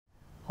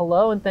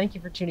Hello, and thank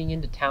you for tuning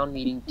in to Town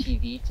Meeting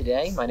TV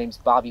today. My name is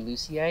Bobby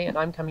Lussier, and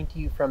I'm coming to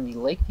you from the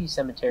Lakeview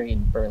Cemetery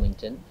in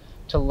Burlington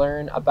to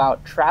learn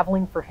about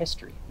Traveling for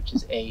History, which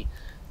is a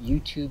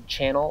YouTube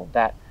channel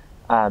that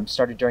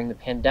started during the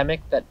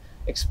pandemic that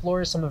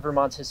explores some of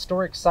Vermont's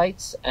historic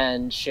sites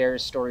and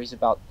shares stories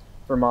about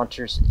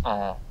Vermonters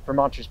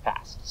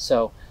past.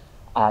 So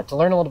to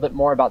learn a little bit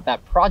more about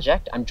that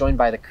project, I'm joined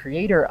by the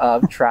creator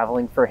of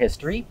Traveling for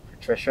History,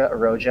 Patricia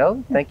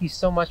Araujo. Thank you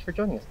so much for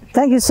joining us, Patricia.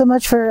 Thank you so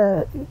much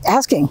for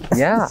asking.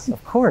 Yeah,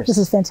 of course. This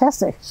is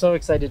fantastic. So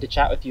excited to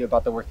chat with you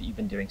about the work that you've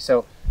been doing.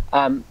 So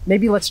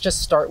maybe let's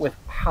just start with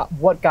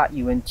what got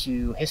you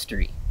into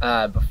history.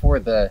 Before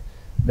the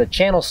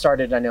channel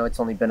started, I know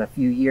it's only been a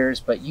few years,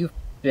 but you've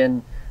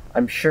been,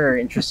 I'm sure,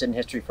 interested in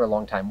history for a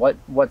long time.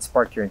 What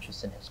sparked your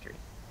interest in history?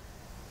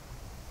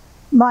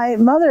 My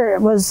mother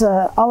was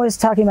always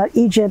talking about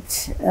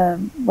Egypt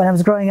when I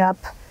was growing up,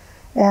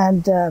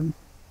 and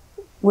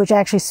which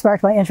actually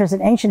sparked my interest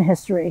in ancient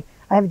history.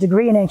 I have a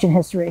degree in ancient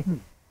history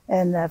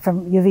and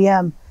from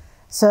UVM.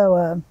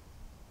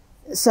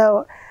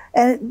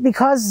 And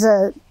because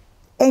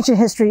ancient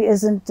history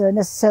isn't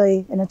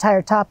necessarily an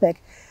entire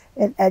topic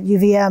at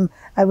UVM,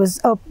 I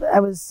also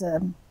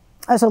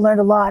learned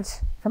a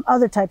lot from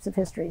other types of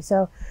history.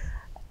 So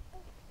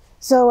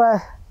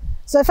I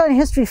find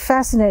history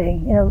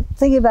fascinating. You know,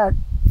 thinking about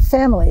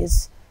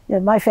families. You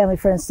know, my family,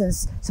 for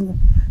instance,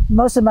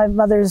 most of my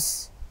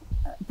mother's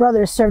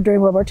brothers served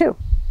during World War II.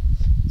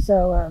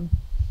 So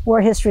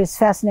war history is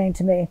fascinating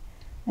to me,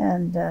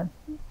 and I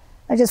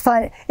just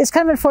find it's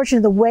kind of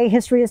unfortunate the way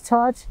history is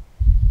taught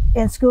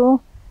in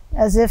school,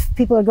 as if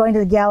people are going to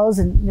the gallows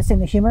and missing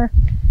the humor.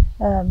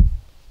 But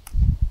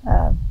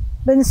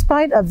in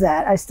spite of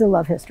that, I still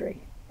love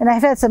history, and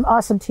I've had some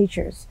awesome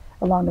teachers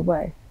along the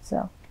way.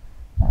 So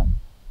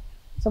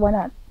why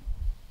not?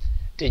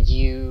 Did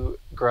you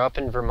grow up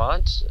in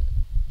Vermont?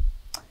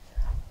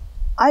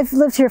 I've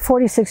lived here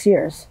 46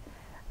 years.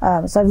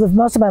 So I've lived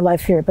most of my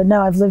life here, but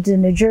no, I've lived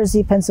in New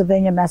Jersey,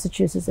 Pennsylvania,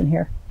 Massachusetts, and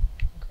here.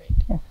 Great.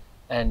 Yeah.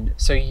 And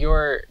so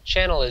your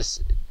channel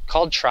is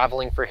called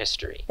Traveling for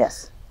History.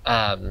 Yes.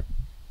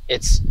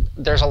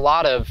 There's a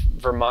lot of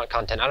Vermont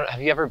content.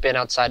 Have you ever been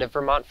outside of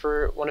Vermont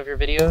for one of your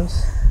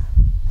videos?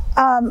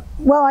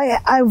 Well,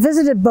 I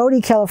visited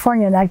Bodie,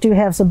 California, and I do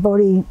have some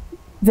Bodie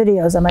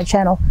videos on my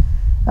channel.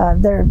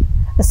 They're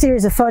a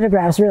series of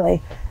photographs,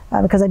 really,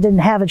 because I didn't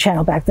have a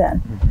channel back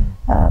then.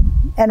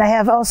 And I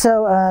have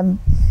also,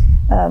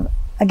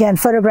 again,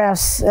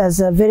 photographs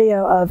as a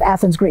video of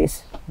Athens,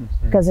 Greece,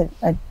 because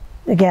I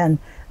again,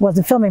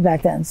 wasn't filming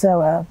back then.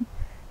 So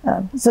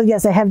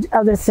yes, I have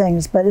other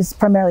things, but it's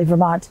primarily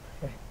Vermont.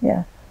 Okay.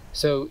 Yeah.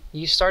 So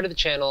you started the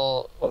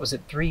channel, what was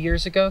it, 3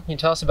 years ago? Can you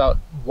tell us about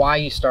why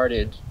you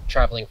started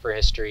Traveling for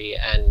History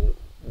and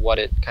what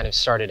it kind of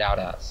started out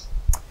as?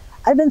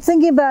 I've been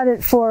thinking about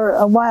it for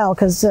a while,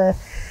 because I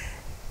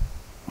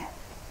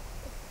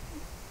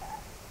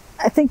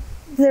think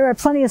there are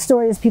plenty of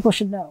stories people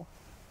should know,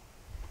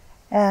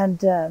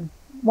 and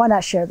why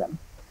not share them?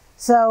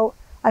 So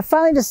I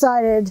finally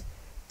decided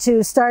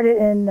to start it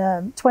in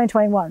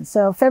 2021.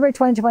 So February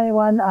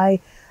 2021, I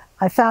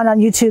found on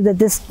YouTube that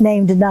this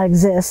name did not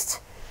exist,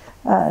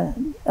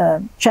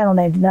 channel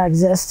name did not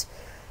exist.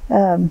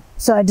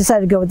 So I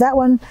decided to go with that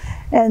one.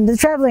 And the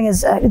traveling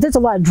is, there's a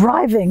lot of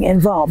driving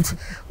involved.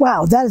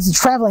 Wow, that is the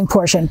traveling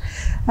portion.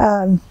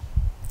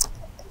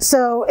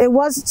 So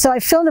I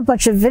filmed a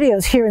bunch of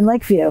videos here in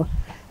Lakeview.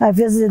 I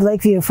visited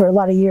Lakeview for a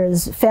lot of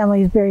years.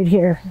 Family is buried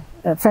here,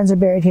 friends are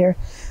buried here.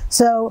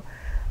 So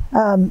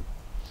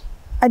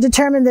I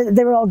determined that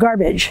they were all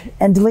garbage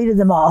and deleted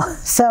them all.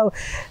 So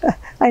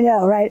I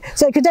know, right?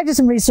 So I conducted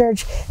some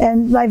research,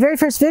 and my very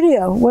first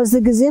video was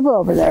the gazebo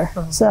over there.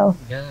 So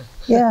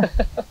yeah,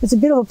 it's a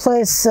beautiful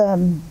place,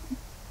 you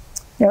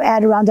know,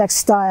 Adirondack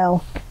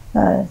style,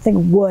 I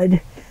think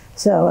wood.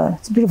 So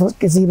it's a beautiful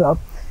gazebo.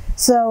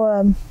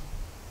 So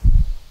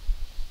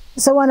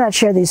why not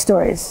share these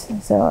stories?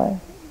 So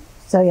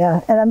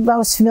yeah, and I'm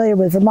most familiar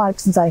with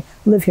Vermont since I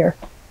live here.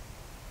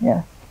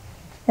 Yeah,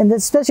 and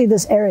especially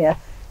this area,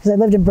 because I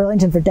lived in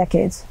Burlington for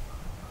decades.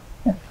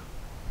 Yeah.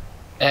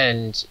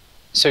 And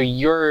so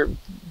your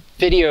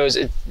videos,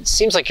 it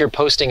seems like you're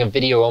posting a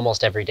video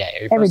almost every day.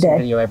 Are you every posting day. A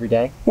video every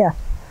day? Yeah.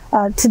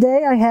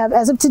 Today I have,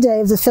 as of today,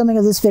 of the filming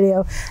of this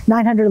video,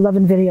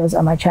 911 videos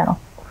on my channel.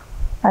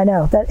 I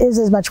know, that is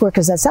as much work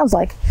as that sounds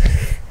like.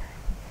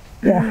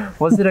 Yeah.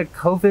 Was it a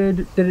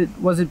COVID,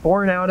 was it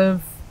born out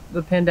of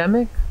the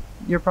pandemic,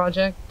 your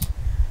project?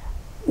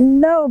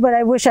 No, but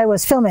I wish I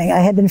was filming. I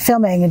had been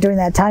filming during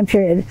that time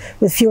period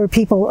with fewer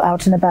people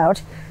out and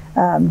about.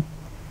 I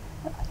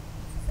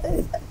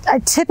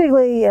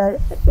typically,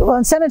 well,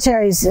 in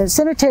cemeteries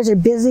are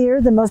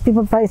busier than most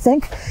people probably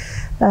think.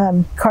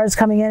 cars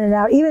coming in and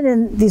out, even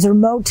in these they're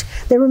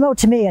remote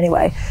to me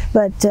anyway,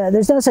 but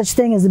there's no such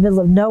thing as the middle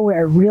of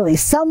nowhere, really.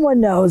 Someone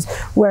knows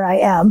where I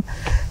am.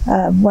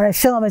 When I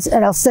film it,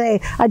 and I'll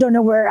say, I don't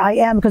know where I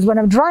am, because when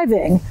I'm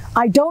driving,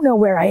 I don't know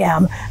where I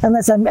am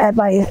unless I'm at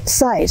my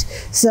site.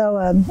 So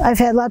I've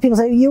had a lot of people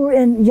say, you were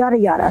in yada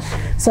yada.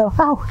 So,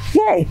 oh,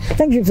 yay,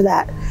 thank you for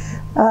that.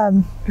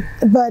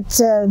 But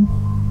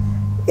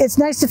it's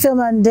nice to film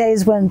on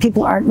days when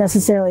people aren't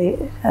necessarily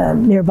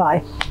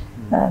nearby.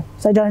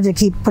 So I don't have to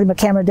keep putting my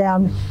camera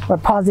down or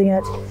pausing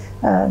it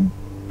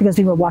because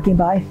people are walking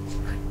by.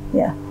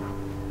 Yeah.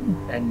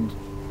 And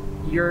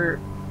your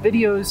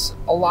videos,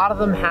 a lot of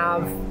them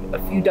have a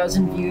few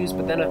dozen views,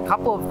 but then a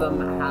couple of them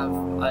have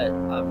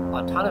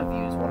a ton of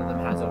views. One of them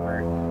has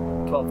over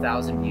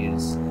 12,000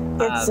 views.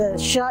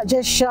 It's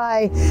just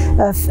shy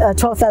of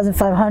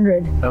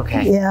 12,500.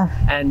 Okay. Yeah.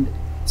 And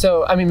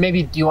so, I mean,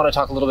 maybe do you want to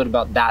talk a little bit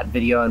about that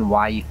video and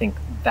why you think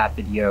that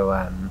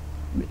video,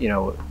 you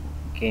know,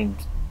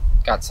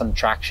 got some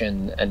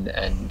traction,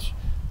 and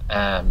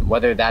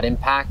whether that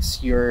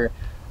impacts your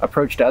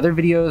approach to other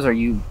videos? Are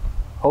you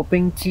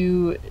hoping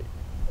to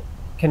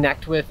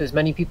connect with as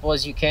many people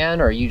as you can,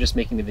 or are you just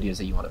making the videos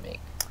that you want to make?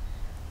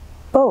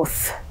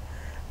 Both.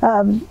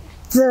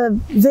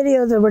 The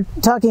video that we're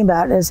talking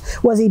about is,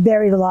 was he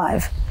buried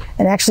alive?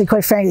 And actually,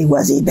 quite frankly,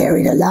 was he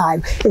buried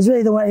alive is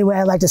really the only way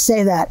I like to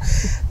say that.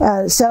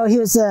 So he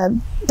was,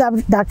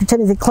 Dr.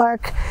 Timothy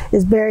Clark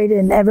is buried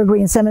in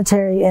Evergreen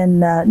Cemetery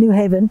in New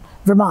Haven,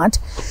 Vermont.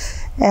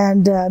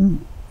 And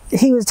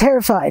he was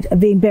terrified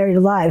of being buried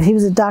alive. He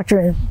was a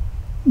doctor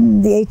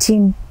in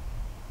the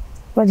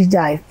when did he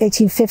die?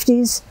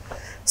 1850s.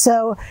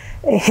 So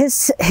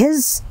his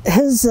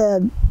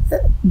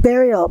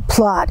burial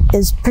plot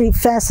is pretty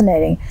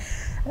fascinating.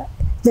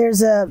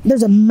 There's a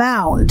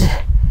mound,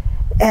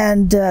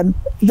 and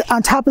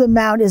on top of the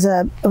mound is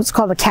what's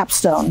called a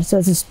capstone. So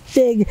it's this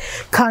big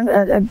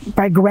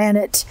by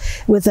granite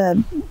with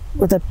a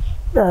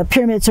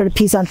pyramid sort of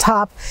piece on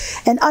top,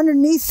 and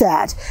underneath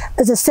that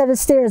is a set of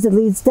stairs that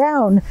leads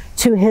down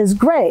to his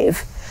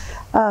grave.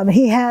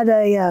 He had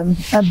a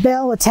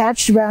bell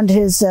attached around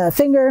his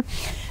finger,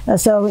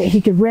 so he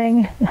could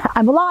ring,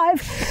 "I'm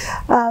alive,"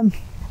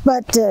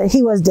 but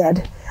he was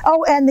dead.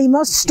 Oh, and the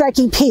most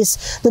striking piece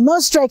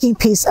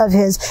of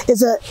his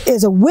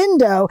is a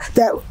window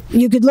that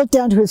you could look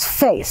down to his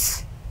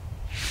face.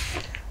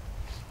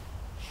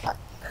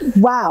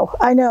 Wow,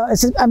 I know.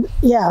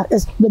 Yeah,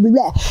 it's blah, blah,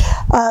 blah.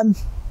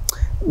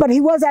 But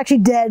he was actually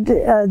dead.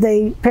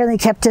 They apparently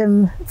kept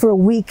him for a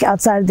week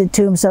outside of the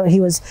tomb, so he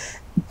was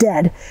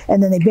dead,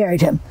 and then they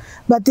buried him.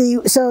 But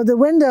so the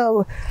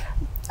window,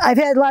 I've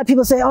had a lot of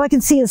people say, "Oh, I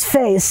can see his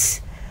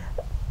face."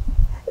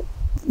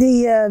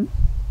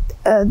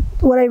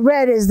 What I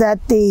read is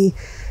that the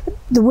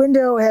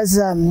window has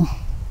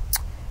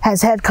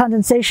had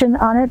condensation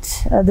on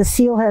it. The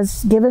seal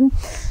has given,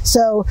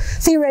 so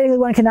theoretically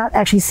one cannot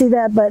actually see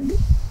that, but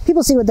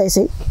people see what they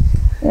see.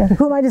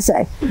 Who am I to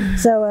say?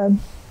 So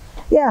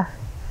yeah,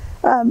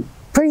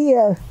 pretty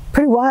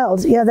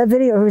wild. Yeah, that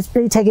video was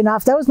pretty taken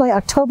off. That was my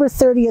October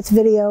 30th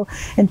video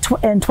in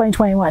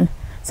 2021.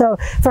 So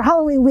for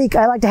Halloween week,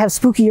 I like to have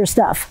spookier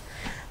stuff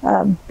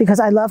because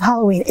I love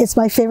Halloween. It's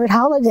my favorite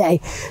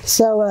holiday.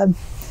 So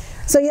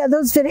yeah,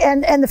 those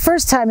videos. And the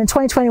first time in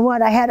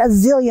 2021, I had a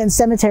zillion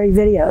cemetery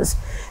videos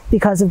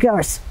because, of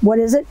course, what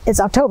is it? It's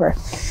October.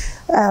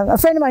 A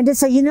friend of mine did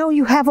say, "You know,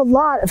 you have a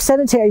lot of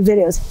cemetery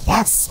videos."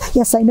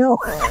 Yes, I know.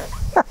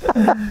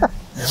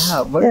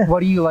 Yeah. What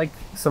do you like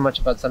so much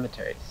about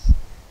cemeteries?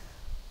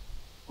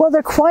 Well,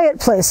 they're quiet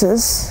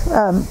places,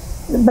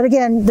 but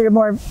again, there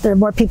are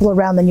more people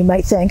around than you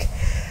might think.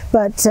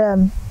 But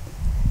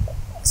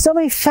so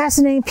many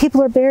fascinating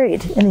people are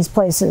buried in these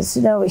places.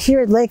 You know, here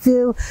at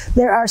Lakeview,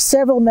 there are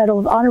several Medal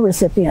of Honor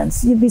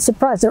recipients. You'd be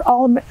surprised. They're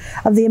all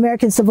of the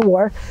American Civil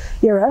War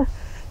era.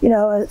 You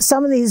know,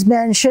 some of these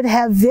men should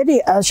have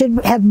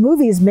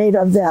movies made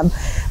of them.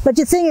 But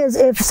the thing is,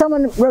 if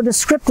someone wrote a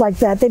script like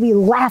that, they'd be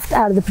laughed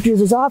out of the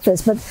producer's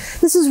office. But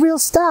this is real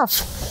stuff.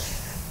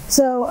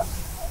 So,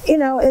 you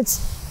know,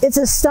 it's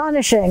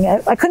astonishing.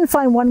 I couldn't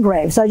find one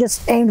grave, so I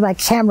just aimed my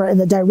camera in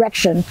the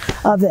direction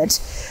of it.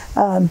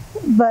 You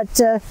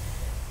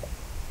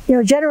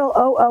know, General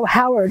O.O.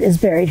 Howard is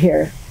buried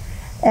here.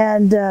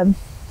 And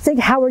think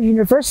Howard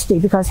University,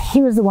 because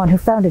he was the one who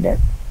founded it.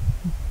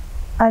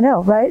 I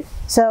know, right?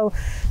 So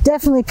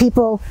definitely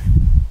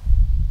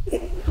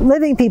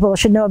living people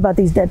should know about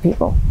these dead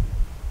people.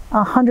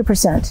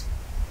 100%.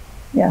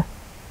 Yeah.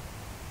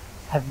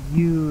 Have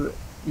you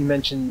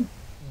mentioned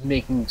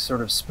making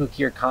sort of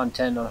spookier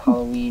content on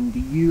Halloween. Do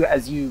you,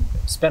 as you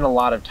spend a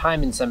lot of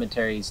time in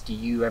cemeteries, do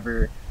you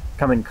ever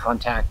come in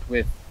contact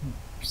with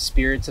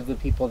spirits of the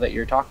people that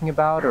you're talking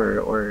about,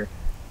 or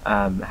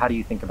how do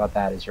you think about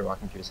that as you're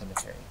walking through a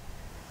cemetery?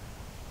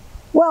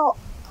 Well,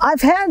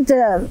 I've had,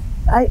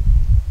 I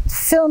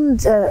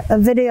filmed a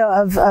video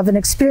of an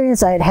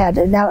experience I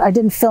had. Now, I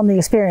didn't film the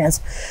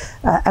experience.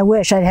 I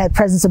wish I'd had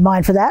presence of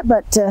mind for that,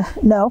 but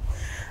no.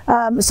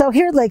 So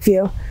here at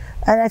Lakeview,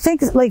 and I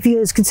think Lakeview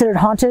is considered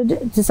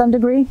haunted to some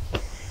degree,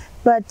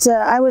 But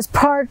I was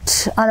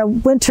parked on a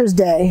winter's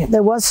day.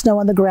 There was snow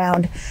on the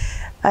ground,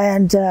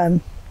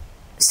 and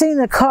seeing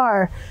the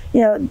car,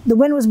 the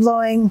wind was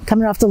blowing,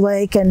 coming off the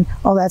lake and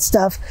all that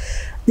stuff.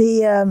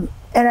 And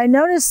I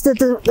noticed that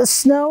the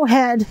snow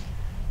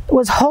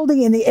was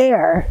holding in the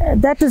air.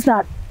 That does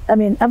not,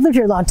 I've lived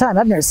here a long time.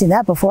 I've never seen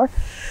that before.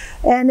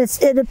 And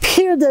it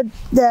appeared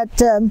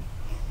that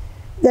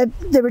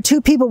there were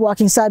two people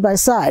walking side by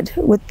side.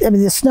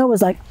 The snow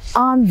was like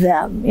on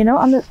them,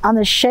 on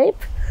the shape.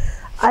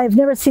 I've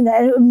never seen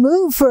that. And it would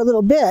move for a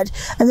little bit,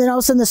 and then all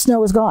of a sudden the snow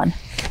was gone.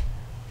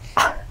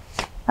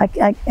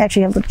 I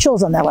actually have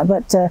chills on that one,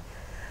 but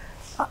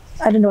I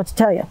didn't know what to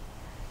tell you.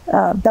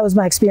 That was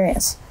my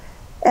experience.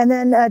 And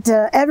then at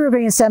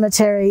Evergreen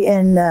Cemetery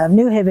in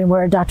New Haven,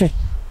 where Dr.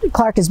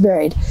 Clark is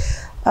buried,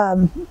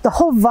 the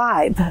whole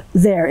vibe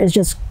there is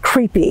just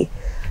creepy.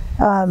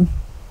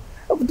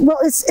 Well,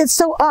 it's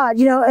so odd,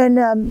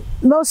 in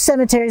most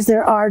cemeteries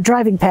there are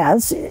driving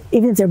paths,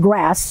 even if they're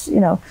grass,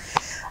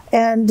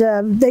 and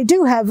they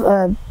do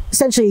have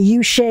essentially a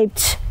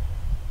U-shaped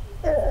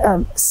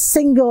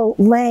single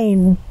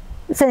lane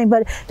thing,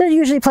 but there are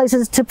usually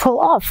places to pull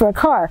off for a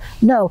car.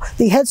 No,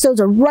 the headstones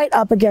are right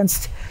up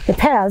against the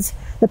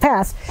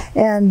path,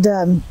 and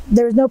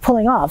there's no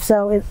pulling off.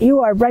 So if you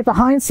are right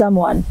behind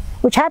someone,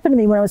 which happened to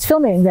me when I was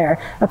filming there,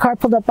 a car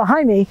pulled up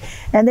behind me,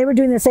 and they were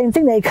doing the same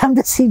thing. They come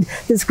to see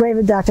this grave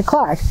of Dr.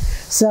 Clark.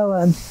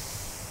 So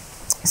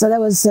that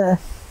was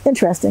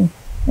interesting.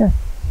 Yeah.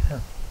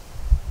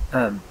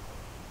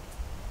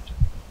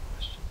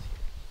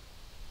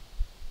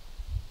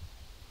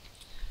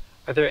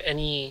 Are there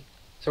any,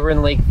 so we're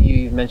in Lakeview,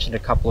 you mentioned a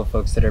couple of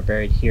folks that are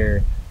buried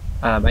here.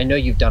 I know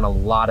you've done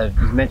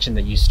you mentioned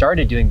that you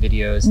started doing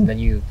videos and then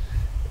you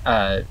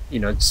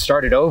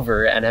started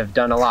over and have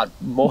done a lot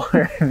more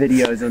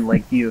videos in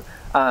Lakeview.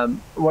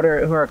 Who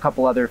are a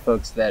couple other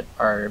folks that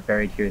are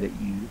buried here that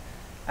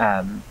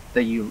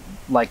you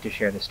like to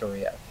share the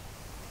story of?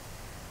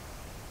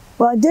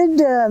 Well, I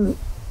did a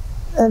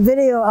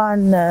video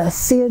on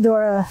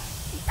Theodora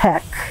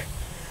Peck.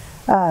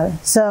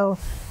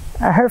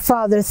 Her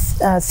father,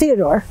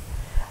 Theodore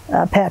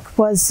Peck,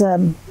 was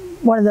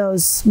one of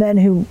those men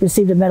who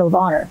received a Medal of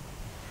Honor.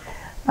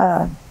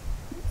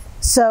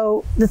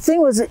 So the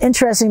thing was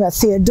interesting about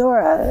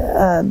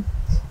Theodora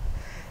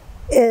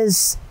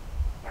is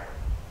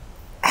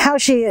how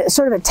she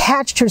sort of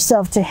attached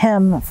herself to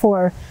him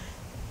for,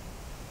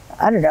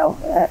 I don't know,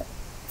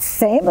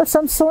 fame of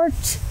some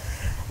sort.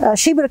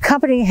 She would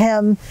accompany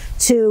him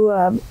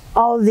to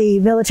all the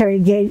military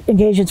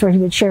engagements where he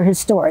would share his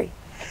story.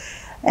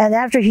 And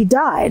after he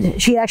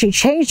died, she actually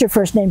changed her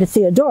first name to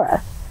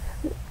Theodora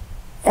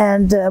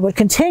and would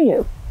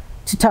continue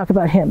to talk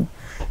about him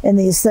in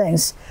these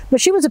things.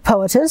 But she was a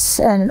poetess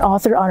and an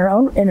author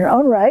in her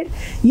own right.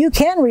 You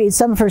can read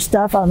some of her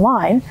stuff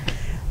online.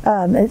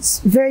 It's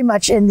very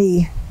much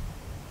written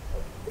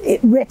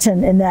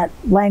in that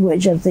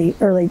language of the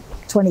early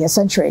 20th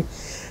century.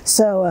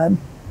 So,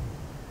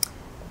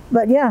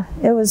 but yeah,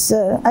 it was,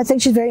 I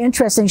think she's very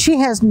interesting. She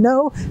has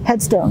no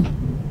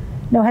headstone.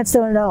 No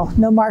headstone at all,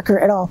 no marker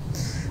at all.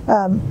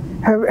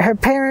 Her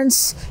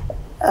parents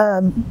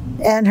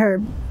and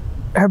her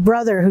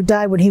brother, who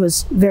died when he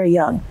was very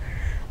young,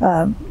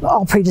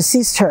 all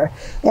predeceased her.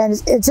 And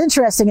it's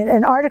interesting,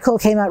 an article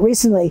came out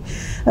recently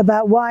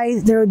about why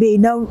there would be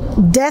no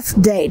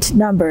death date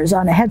numbers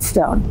on a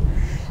headstone.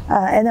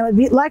 And that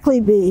would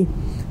likely be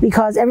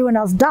because everyone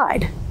else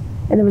died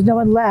and there was no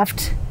one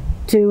left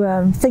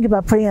to think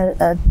about putting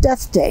a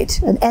death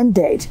date, an end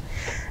date.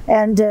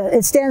 And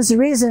it stands to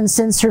reason,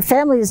 since her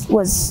family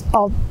was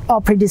all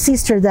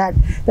predeceased her, that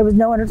there was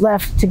no one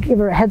left to give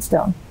her a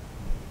headstone.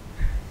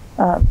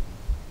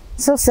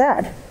 So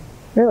sad,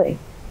 really,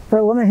 for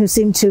a woman who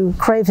seemed to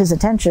crave his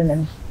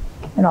attention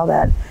and all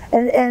that.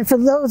 And for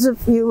those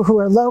of you who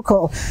are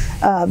local,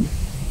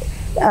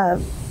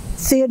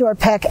 Theodore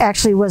Peck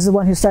actually was the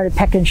one who started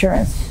Peck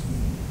Insurance,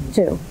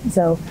 too.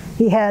 So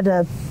he had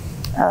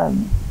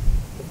an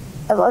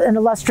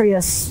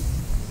illustrious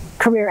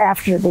career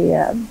after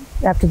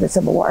the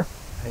Civil War.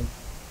 Right.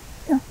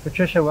 Yeah.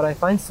 Patricia, what I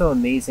find so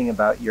amazing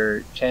about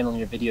your channel and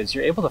your videos,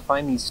 you're able to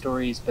find these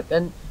stories, but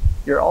then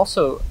you're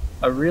also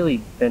a really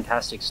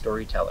fantastic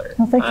storyteller.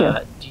 Oh, thank you.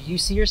 Do you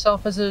see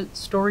yourself as a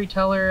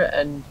storyteller,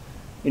 and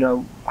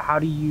how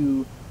do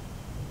you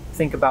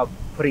think about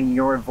putting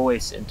your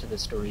voice into the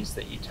stories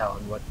that you tell,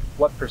 and what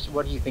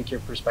do you think your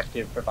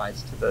perspective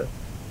provides to the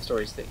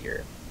stories that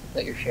you're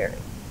sharing?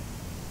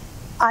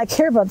 I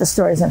care about the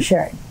stories I'm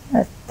sharing.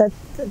 I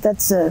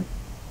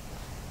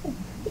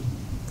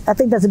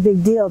think that's a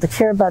big deal, to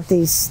care about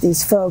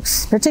these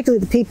folks,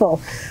 particularly the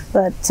people.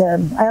 But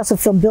I also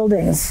film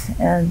buildings,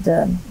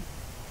 and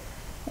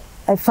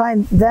I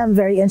find them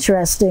very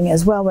interesting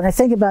as well. When I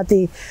think about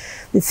the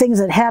things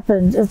that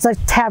happened, it's like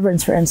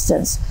taverns, for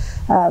instance.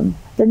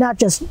 They're not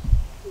just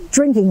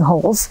drinking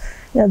holes.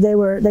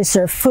 They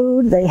served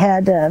food. They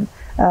had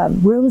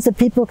rooms that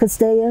people could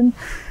stay in.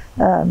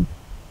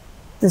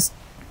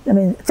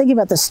 Thinking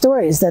about the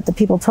stories that the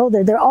people told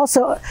there, they're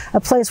also a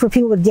place where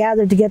people would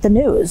gather to get the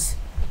news.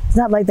 It's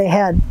not like they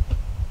had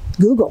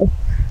Google.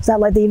 It's not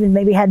like they even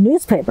maybe had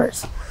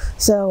newspapers.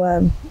 So,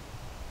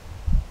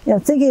 you know,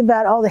 thinking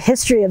about all the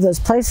history of those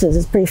places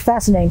is pretty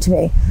fascinating to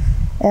me.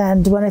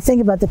 And when I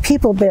think about the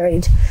people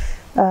buried,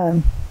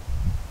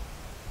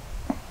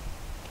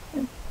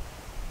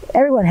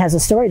 everyone has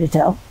a story to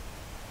tell.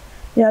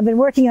 You know, I've been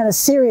working on a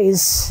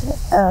series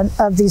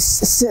of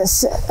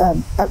these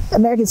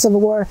American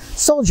Civil War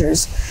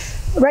soldiers,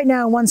 right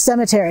now in one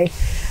cemetery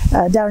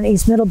down in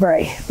East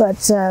Middlebury.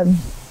 But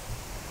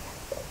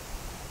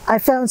I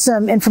found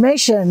some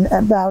information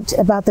about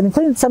them,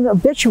 including some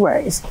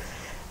obituaries,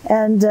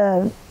 and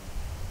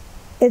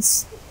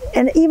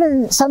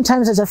even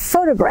sometimes there's a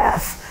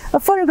photograph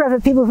of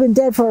people who've been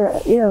dead for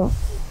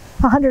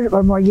 100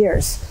 or more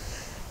years.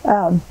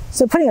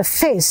 So putting a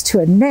face to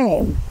a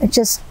name, it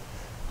just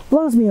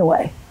blows me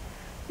away.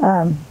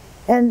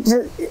 And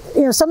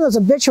some of those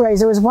obituaries,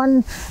 there was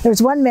one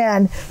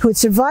man who had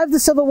survived the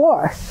Civil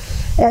War,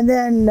 and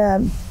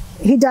then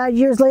he died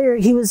years later.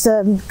 He was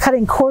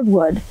cutting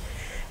cordwood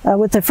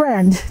with a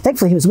friend.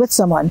 Thankfully, he was with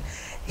someone.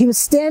 He was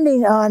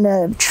standing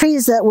on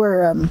trees that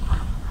were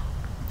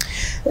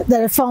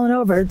that had fallen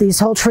over, these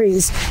whole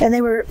trees, and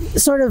they were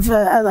sort of,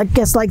 I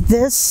guess, like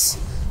this,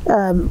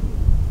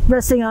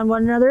 resting on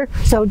one another.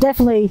 So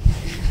definitely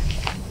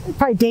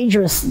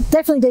dangerous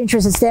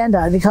to stand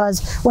on,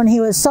 because when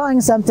he was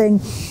sawing something,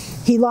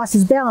 he lost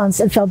his balance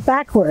and fell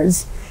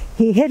backwards.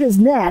 He hit his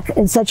neck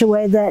in such a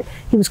way that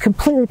he was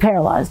completely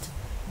paralyzed.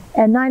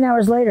 And 9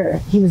 hours later,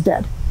 he was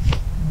dead.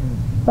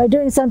 By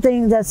doing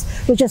something that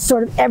was just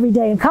sort of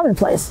everyday and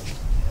commonplace.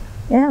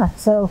 Yeah,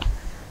 so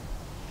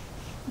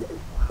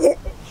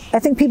I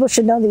think people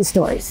should know these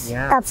stories.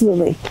 Yeah.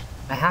 Absolutely.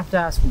 I have to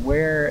ask,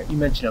 where you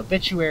mentioned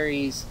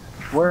obituaries,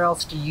 where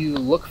else do you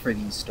look for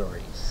these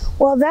stories?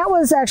 Well, that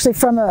was actually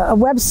from a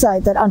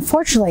website that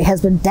unfortunately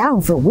has been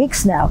down for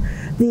weeks now.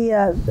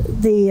 They're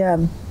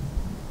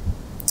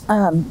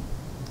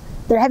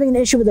having an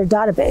issue with their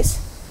database.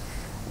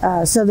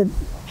 So that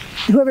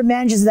whoever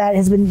manages that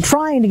has been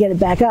trying to get it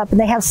back up, and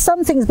they have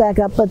some things back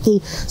up, but the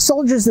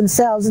soldiers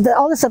themselves,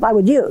 all the stuff I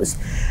would use,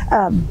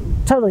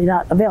 totally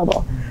not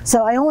available.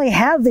 So I only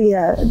have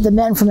the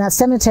men from that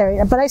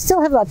cemetery, but I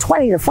still have about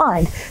 20 to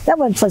find. That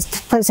one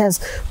place has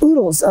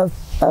oodles of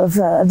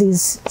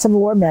these Civil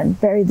War men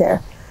buried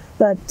there.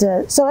 But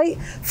so I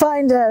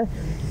find,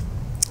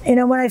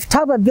 when I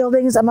talk about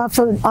buildings, I'm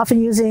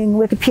often using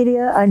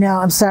Wikipedia. I know,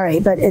 I'm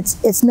sorry, but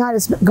it's not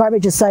as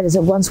garbage a site as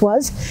it once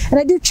was. And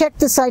I do check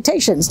the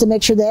citations to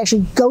make sure they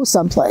actually go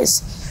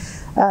someplace.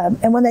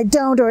 And when they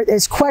don't, or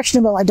it's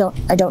questionable, I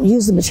don't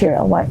use the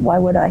material. Why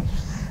would I?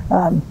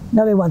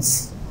 Nobody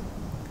wants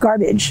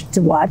garbage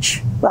to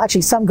watch. Well,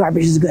 actually, some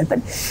garbage is good,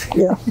 but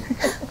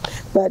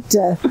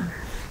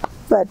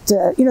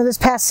this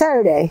past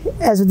Saturday,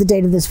 as of the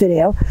date of this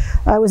video,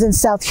 I was in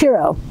South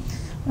Hero,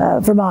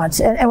 Vermont,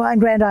 and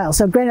Grand Isle.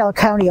 So Grand Isle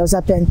County I was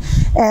up in,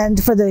 and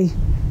of the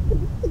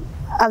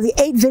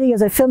 8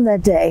 videos I filmed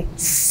that day,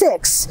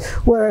 6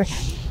 were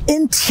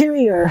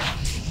interior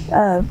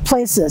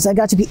places. I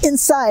got to be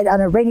inside on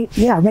a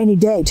rainy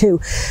day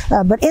too,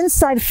 but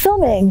inside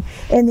filming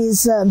in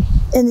these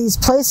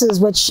places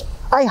which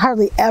I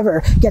hardly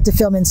ever get to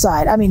film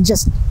inside. I mean,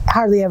 just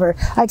hardly ever.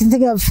 I can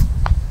think of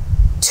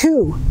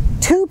two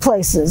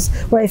places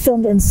where I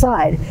filmed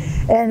inside,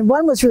 and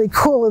one was really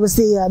cool. It was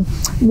the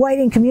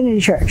Whiting Community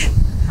Church.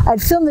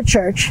 I'd filmed the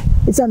church.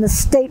 It's on the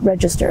state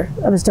register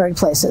of historic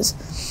places,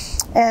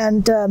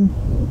 and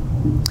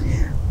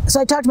so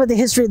I talked about the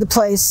history of the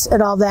place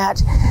and all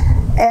that.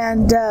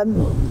 And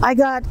I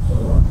got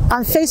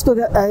on Facebook,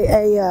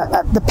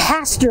 the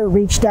pastor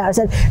reached out and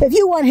said, if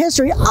you want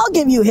history, I'll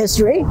give you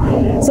history.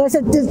 So I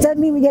said, does that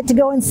mean we get to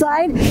go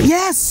inside?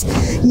 Yes,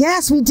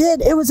 we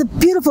did. It was a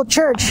beautiful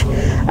church.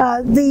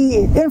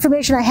 The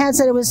information I had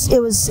said it was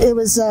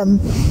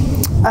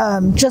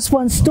just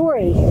one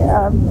story,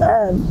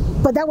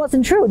 but that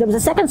wasn't true. There was a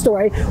second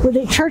story where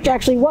the church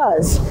actually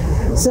was.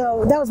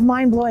 So that was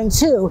mind-blowing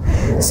too.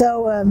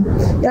 So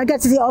I got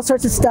to see all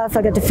sorts of stuff.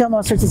 I got to film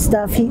all sorts of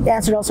stuff. He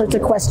answered all sorts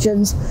of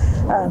questions.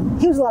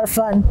 He was a lot of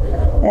fun,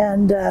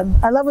 and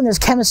I love when there's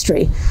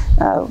chemistry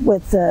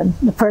with the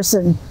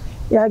person.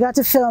 I got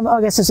to film. Oh,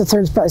 I guess there's a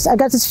third place. I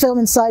got to film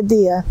inside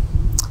the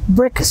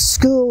Brick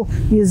School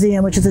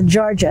Museum, which is in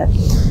Georgia.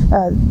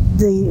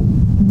 The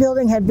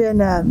building had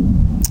been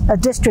a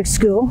district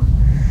school,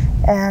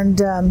 and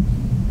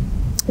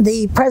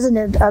the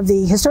president of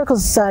the Historical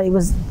Society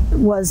was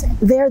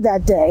there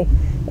that day.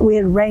 We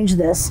had arranged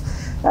this,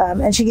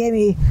 and she gave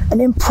me an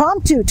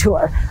impromptu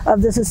tour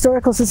of this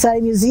Historical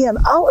Society museum.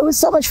 Oh, it was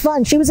so much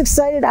fun. She was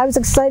excited. I was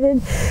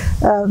excited.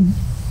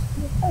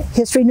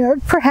 History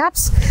nerd,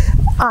 perhaps.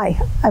 I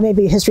may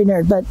be a history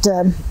nerd, but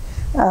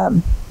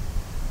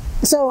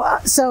so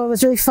it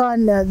was really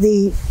fun.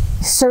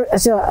 So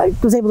I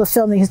was able to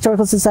film the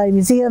Historical Society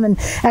Museum, and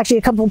actually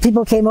a couple of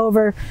people came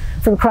over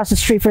from across the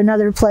street for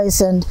another place,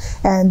 and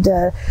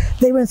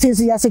they were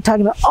enthusiastic,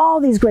 talking about all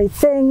these great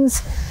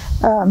things.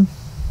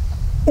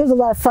 It was a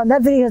lot of fun.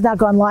 That video has not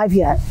gone live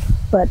yet,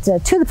 but 2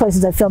 of the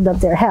places I filmed up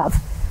there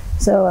have.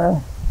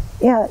 So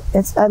yeah,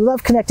 I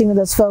love connecting with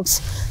those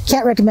folks.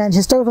 Can't recommend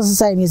Historical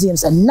Society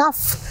museums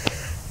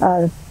enough.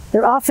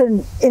 They're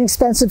often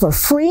inexpensive or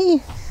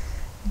free,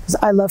 because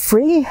I love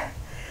free.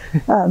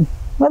 I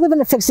live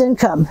in a fixed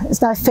income.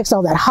 It's not fixed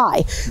all that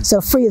high,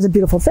 so free is a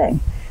beautiful thing.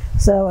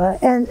 So,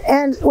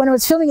 and when I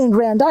was filming in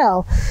Grand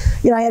Isle,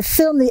 I had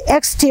filmed the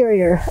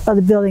exterior of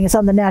the building. It's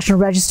on the National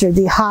Register,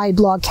 the Hyde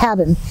log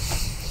cabin,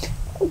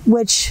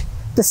 which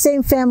the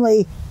same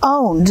family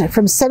owned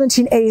from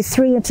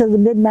 1783 until the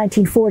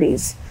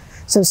mid-1940s.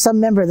 So some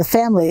member of the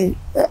family,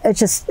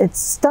 it's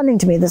stunning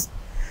to me,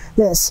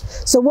 this.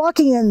 So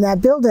walking in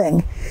that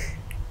building,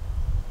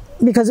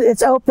 because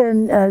it's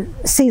open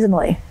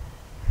seasonally,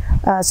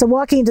 so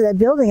walking into that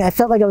building, I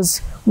felt like I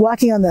was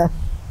walking on the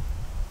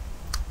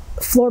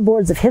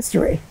floorboards of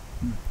history.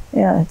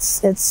 Yeah,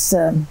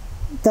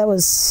 that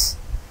was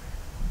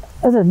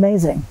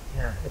amazing.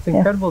 Yeah, it's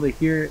incredible to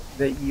hear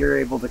that you're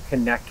able to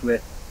connect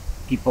with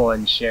people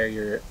and share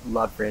your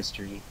love for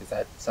history, because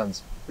that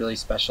sounds really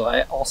special.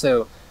 I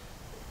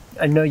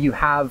know you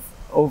have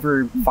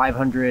over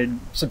 500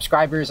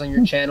 subscribers on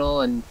your channel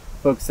and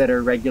folks that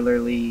are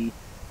regularly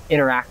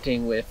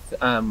interacting with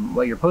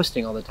what you're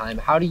posting all the time.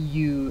 How do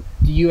you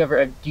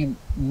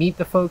meet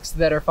the folks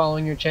that are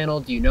following your channel?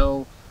 Do you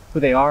know who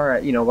they are?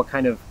 What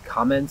kind of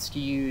comments do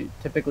you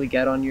typically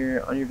get on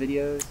your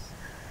videos?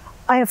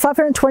 I have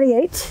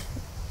 528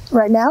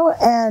 right now,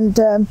 and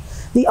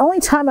the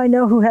only time I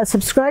know who has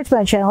subscribed to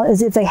my channel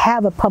is if they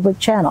have a public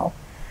channel.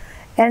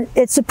 And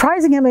it's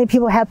surprising how many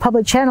people have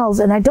public channels,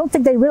 and I don't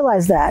think they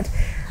realize that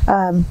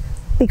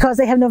because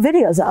they have no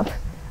videos up.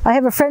 I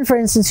have a friend, for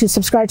instance, who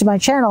subscribed to my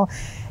channel,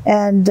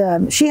 and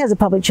she has a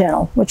public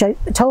channel, which I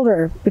told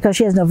her, because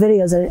she has no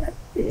videos,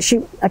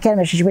 I can't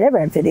imagine she would ever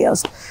have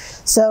videos.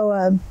 So,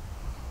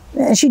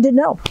 and she did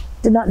not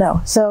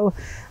know. So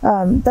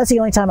that's the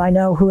only time I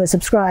know who has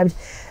subscribed,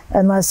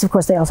 unless, of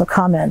course, they also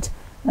comment.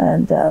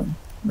 And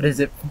but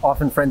is it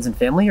often friends and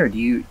family, or do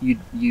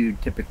you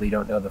typically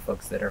don't know the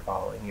folks that are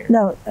following here?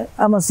 No,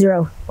 almost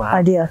zero. Wow.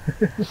 Idea.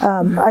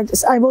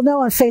 I will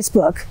know on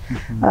Facebook,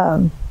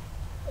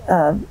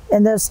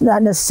 and those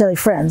not necessarily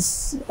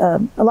friends. A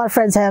lot of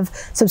friends have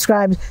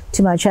subscribed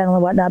to my channel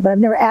and whatnot, but I've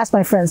never asked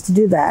my friends to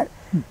do that.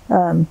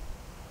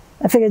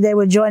 I figured they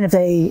would join if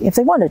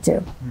they wanted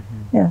to.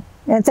 Yeah,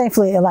 and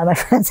thankfully a lot of my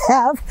friends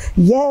have.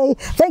 Yay!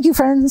 Thank you,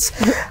 friends.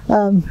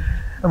 And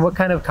what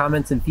kind of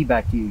comments and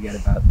feedback do you get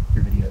about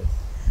your videos?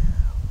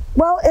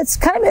 Well, it's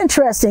kind of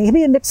interesting. It can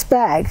be a mixed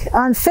bag.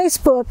 On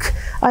Facebook,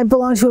 I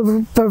belong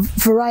to a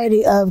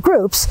variety of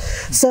groups.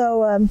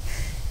 So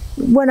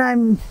when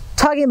I'm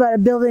talking about a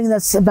building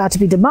that's about to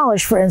be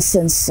demolished, for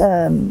instance,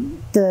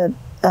 the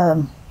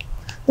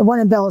one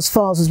in Bellows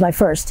Falls was my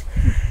first.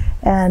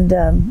 And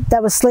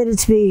that was slated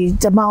to be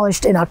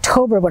demolished in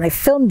October when I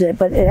filmed it,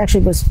 but it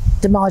actually was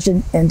demolished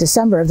in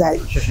December of that.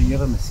 Patricia, you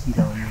have a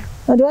mosquito on you.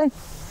 Oh, do I?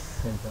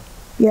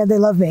 Yeah, they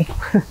love me.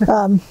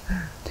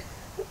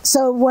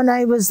 So when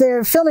I was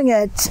there filming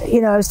it,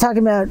 I was talking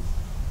about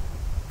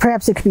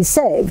perhaps it could be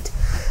saved.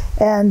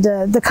 And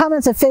the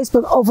comments on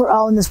Facebook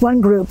overall in this one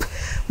group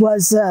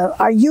was,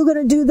 are you going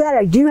to do that?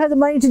 Or do you have the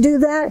money to do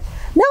that?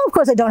 No, of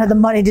course I don't have the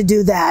money to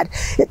do that.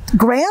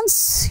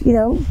 Grants,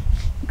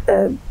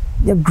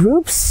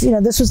 groups,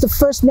 this was the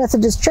first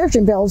Methodist church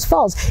in Bellows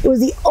Falls. It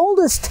was the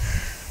oldest.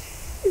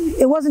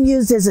 It wasn't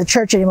used as a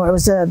church anymore. It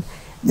was the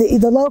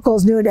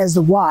locals knew it as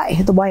the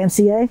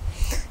YMCA,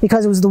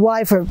 because it was the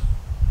Y for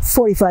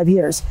 45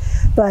 years.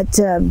 But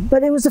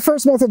it was the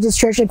first Methodist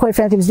church, and quite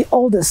frankly, it was the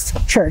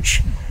oldest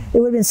church. It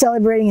would have been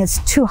celebrating its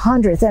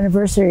 200th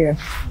anniversary or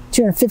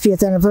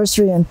 250th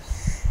anniversary, and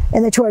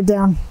they tore it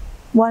down.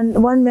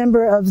 One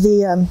member of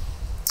the,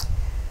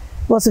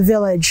 well, it's a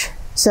village,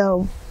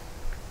 so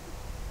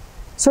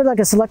sort of like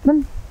a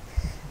selectman,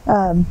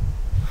 and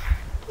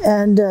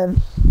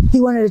he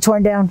wanted it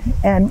torn down,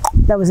 and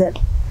that was it.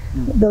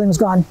 The building was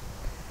gone.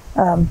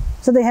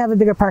 So they have a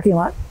bigger parking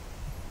lot.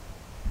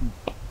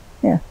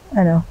 Yeah,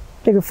 I know.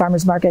 Bigger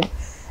farmers market.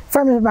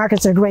 Farmers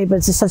markets are great, but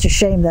it's just such a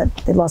shame that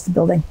they lost the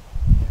building.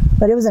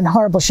 But it was in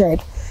horrible shape.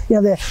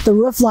 The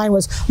roof line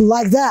was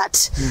like that.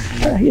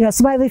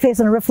 Smiley face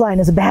on a roof line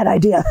is a bad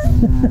idea.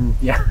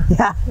 Yeah.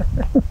 Yeah.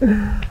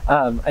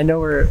 I know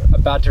we're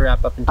about to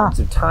wrap up in terms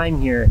of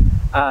time here.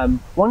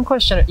 One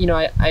question,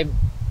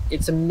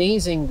 it's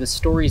amazing the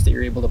stories that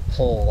you're able to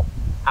pull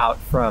out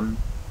from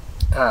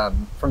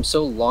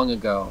so long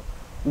ago.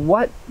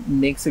 What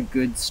makes a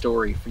good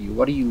story for you?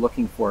 What are you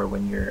looking for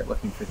when you're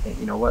looking for things?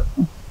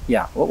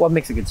 What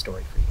makes a good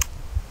story for you?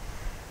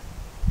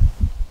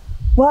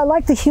 Well, I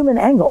like the human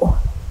angle.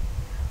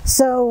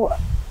 So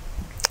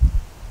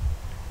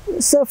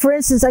for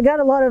instance, I got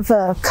a lot of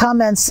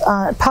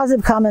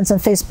positive comments on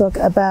Facebook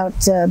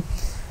about,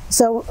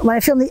 so when I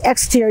filmed the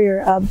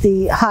exterior of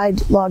the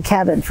Hyde log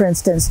cabin, for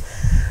instance,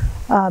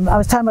 I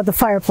was talking about the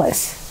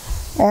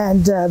fireplace.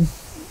 And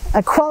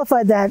I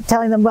qualified that,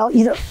 telling them, well,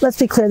 let's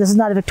be clear, this is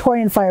not a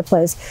Victorian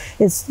fireplace.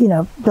 It's,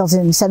 built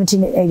in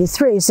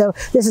 1783. So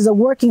this is a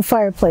working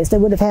fireplace. They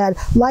would have had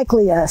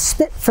likely a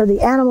spit for the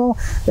animal,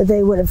 that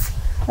they would have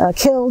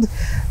killed.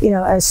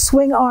 A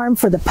swing arm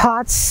for the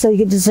pots, so you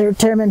could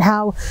determine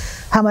how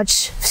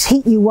much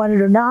heat you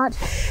wanted or not.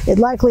 It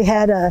likely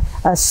had a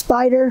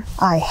spider.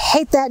 I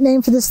hate that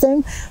name for this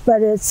thing,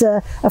 but it's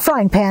a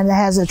frying pan that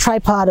has a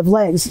tripod of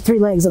legs, 3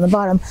 legs on the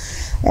bottom,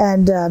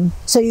 and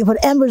so you can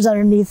put embers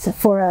underneath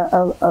for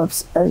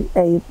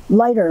a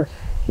lighter,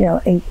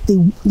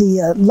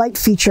 the light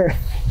feature,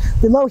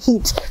 the low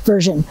heat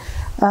version.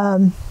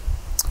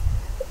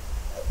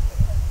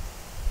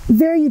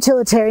 Very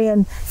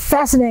utilitarian,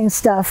 fascinating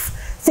stuff,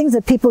 things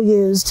that people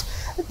used.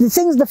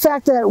 The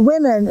fact that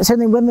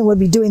certainly women would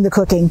be doing the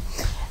cooking.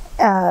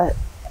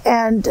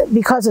 And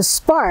because of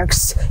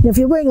sparks, if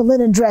you're wearing a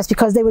linen dress,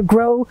 because they would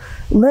grow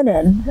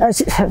linen,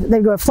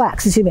 they'd grow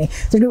flax,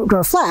 they'd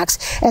grow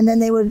flax, and then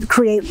they would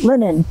create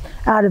linen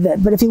out of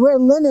it. But if you wear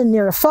linen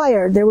near a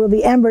fire, there will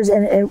be embers,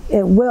 and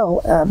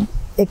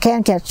it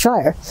can catch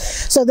fire.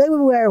 So they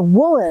would wear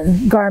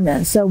woolen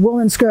garments, so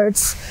woolen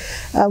skirts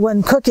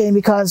when cooking,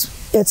 because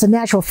it's a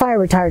natural fire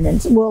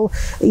retardant.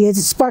 You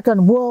spark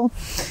on wool,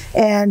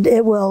 and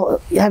it will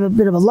have a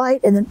bit of a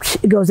light, and then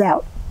it goes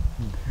out.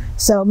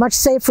 So much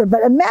safer.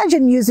 But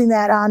imagine using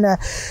that on a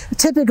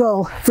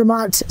typical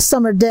Vermont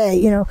summer day,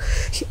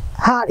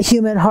 hot,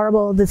 humid,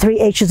 horrible, the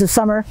 3 H's of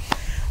summer.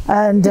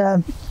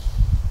 And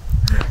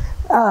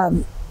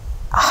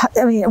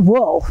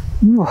wool.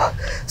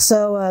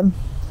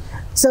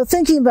 So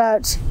thinking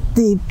about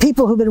the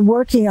people who've been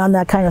working on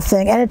that kind of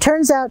thing, and it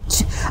turns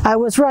out I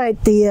was right,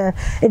 it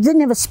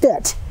didn't have a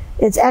spit.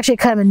 It's actually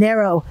kind of a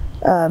narrow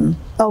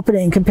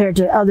opening compared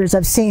to others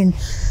I've seen.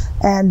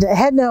 And it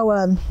had no,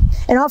 and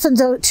often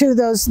too,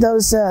 those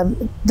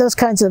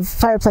kinds of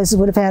fireplaces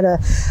would have had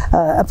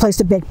a place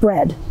to bake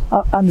bread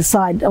on the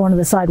side, one of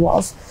the side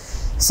walls.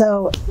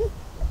 So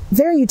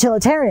very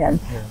utilitarian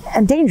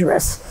and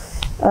dangerous.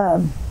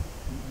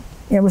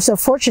 We're so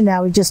fortunate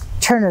now. We just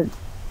turn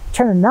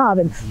a knob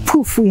and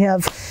poof, we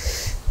have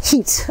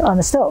heat on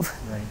the stove.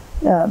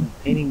 Right.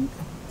 Painting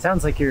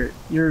sounds like you're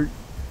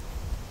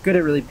good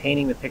at really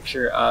painting the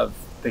picture of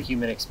the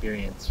human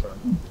experience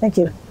from Thank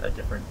you. a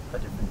different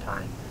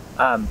time.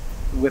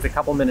 With a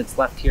couple minutes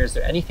left here, is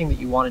there anything that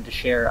you wanted to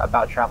share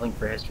about traveling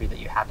for history that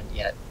you haven't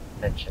yet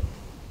mentioned?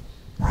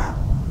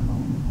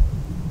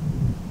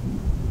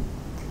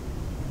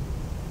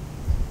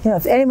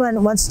 If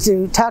anyone wants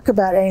to talk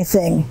about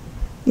anything,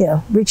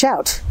 reach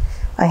out.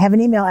 I have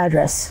an email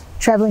address,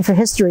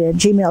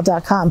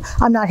 travelingforhistory@gmail.com.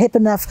 I'm not hip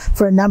enough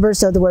for a number,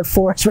 so the word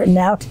 4 is written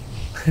out.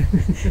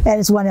 And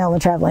it's 1 L in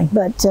traveling.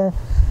 But,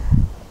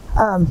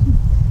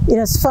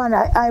 it's fun.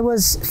 I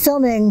was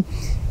filming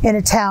in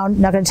a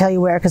town, not going to tell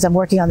you where because I'm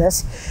working on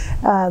this,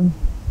 and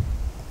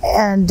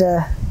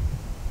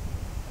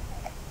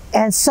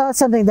saw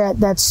something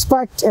that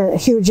sparked a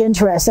huge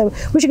interest. I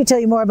wish I could tell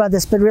you more about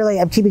this, but really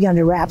I'm keeping it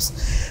under wraps.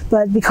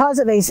 But because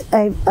of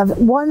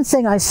one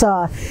thing I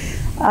saw,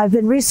 I've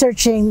been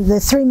researching the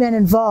 3 men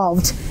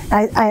involved.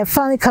 I have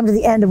finally come to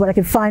the end of what I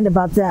could find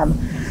about them.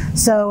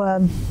 So,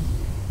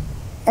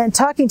 and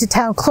talking to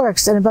town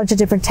clerks in a bunch of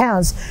different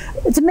towns,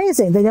 it's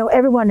amazing. They know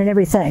everyone and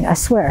everything, I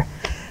swear.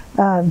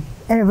 And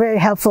they're very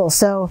helpful.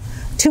 So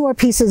 2 more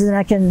pieces, and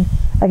I can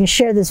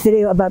share this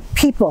video about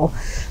people,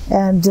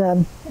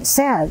 and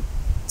sad,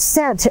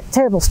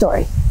 terrible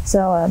story.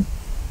 So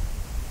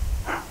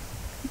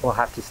we'll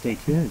have to stay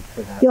tuned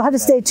for that. You'll have to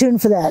stay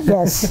tuned for that.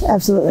 Yes,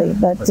 absolutely.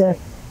 But okay.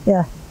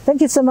 Yeah,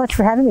 thank you so much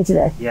for having me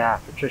today. Yeah,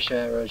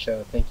 Patricia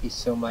Araujo, thank you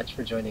so much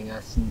for joining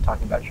us and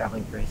talking about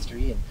traveling for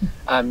history.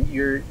 And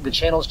the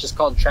channel is just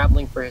called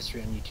Traveling for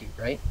History on YouTube,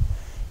 right?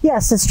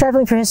 Yes, it's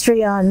Traveling for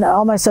History on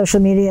all my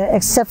social media,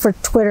 except for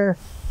Twitter,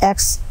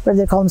 X,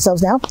 whatever they call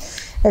themselves now.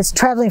 It's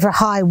Traveling for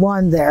High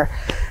 1 there,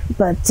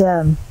 but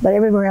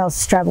everywhere else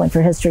is Traveling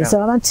for History. Yeah.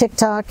 So I'm on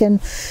TikTok and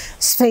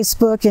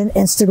Facebook and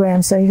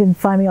Instagram, so you can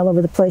find me all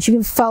over the place. You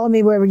can follow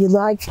me wherever you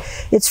like.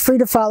 It's free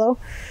to follow.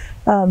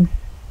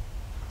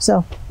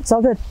 So it's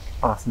all good.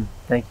 Awesome.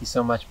 Thank you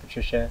so much,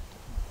 Patricia.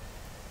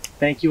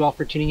 Thank you all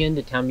for tuning in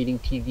to Town Meeting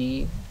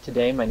TV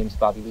today. My name is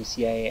Bobby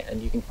Lussier,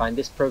 and you can find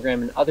this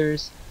program and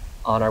others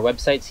on our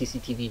website,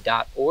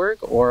 cctv.org,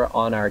 or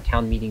on our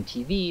Town Meeting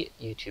TV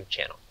YouTube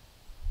channel.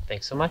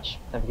 Thanks so much.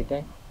 Have a good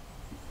day.